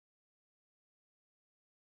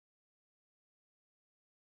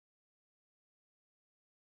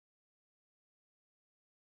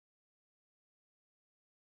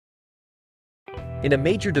In a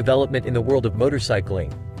major development in the world of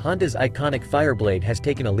motorcycling, Honda's iconic Fireblade has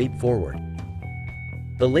taken a leap forward.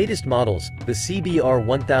 The latest models, the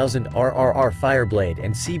CBR1000RR-R Fireblade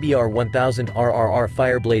and CBR1000RR-R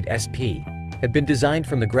Fireblade SP, have been designed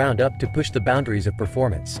from the ground up to push the boundaries of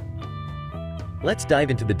performance. Let's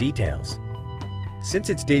dive into the details.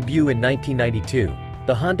 Since its debut in 1992,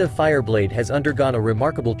 the Honda Fireblade has undergone a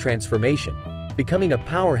remarkable transformation, becoming a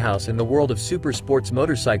powerhouse in the world of super sports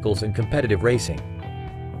motorcycles and competitive racing.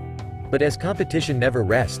 But as competition never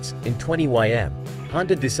rests, in 20YM,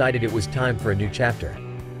 Honda decided it was time for a new chapter.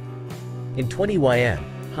 In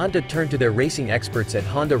 20YM, Honda turned to their racing experts at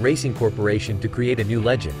Honda Racing Corporation to create a new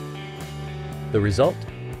legend. The result?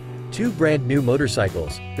 Two brand new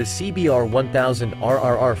motorcycles, the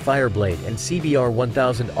CBR1000RR-R Fireblade and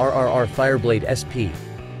CBR1000RR-R Fireblade SP,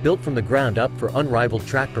 built from the ground up for unrivaled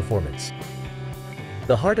track performance.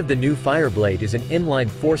 The heart of the new Fireblade is an inline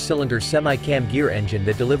 4-cylinder semi-cam gear engine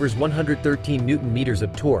that delivers 113 Nm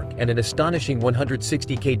of torque and an astonishing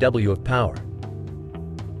 160 kW of power.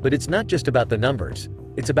 But it's not just about the numbers,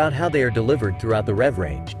 it's about how they are delivered throughout the rev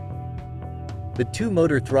range. The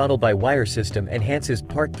two-motor throttle-by-wire system enhances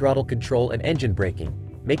part throttle control and engine braking,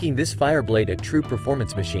 making this Fireblade a true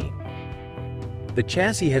performance machine. The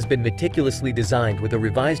chassis has been meticulously designed with a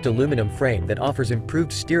revised aluminum frame that offers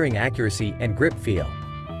improved steering accuracy and grip feel.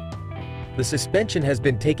 The suspension has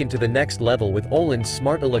been taken to the next level with Öhlins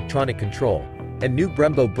smart electronic control, and new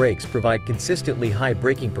Brembo brakes provide consistently high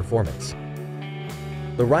braking performance.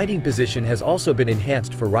 The riding position has also been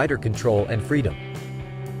enhanced for rider control and freedom.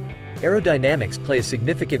 Aerodynamics play a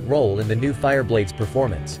significant role in the new Fireblade's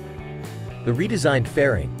performance. The redesigned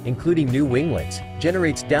fairing, including new winglets,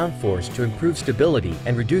 generates downforce to improve stability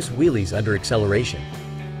and reduce wheelies under acceleration.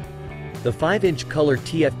 The 5-inch color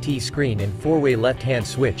TFT screen and 4-way left-hand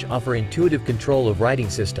switch offer intuitive control of riding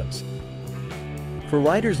systems. For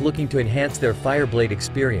riders looking to enhance their Fireblade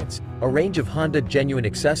experience, a range of Honda genuine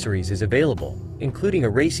accessories is available, including a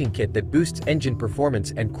racing kit that boosts engine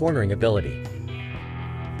performance and cornering ability.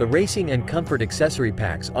 The racing and comfort accessory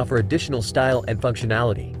packs offer additional style and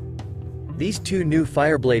functionality. These two new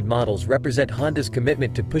Fireblade models represent Honda's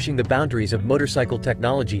commitment to pushing the boundaries of motorcycle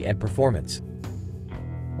technology and performance.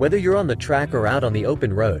 Whether you're on the track or out on the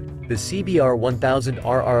open road, the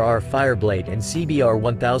CBR1000RR-R Fireblade and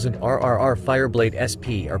CBR1000RR-R Fireblade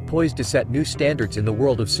SP are poised to set new standards in the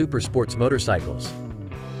world of super sports motorcycles.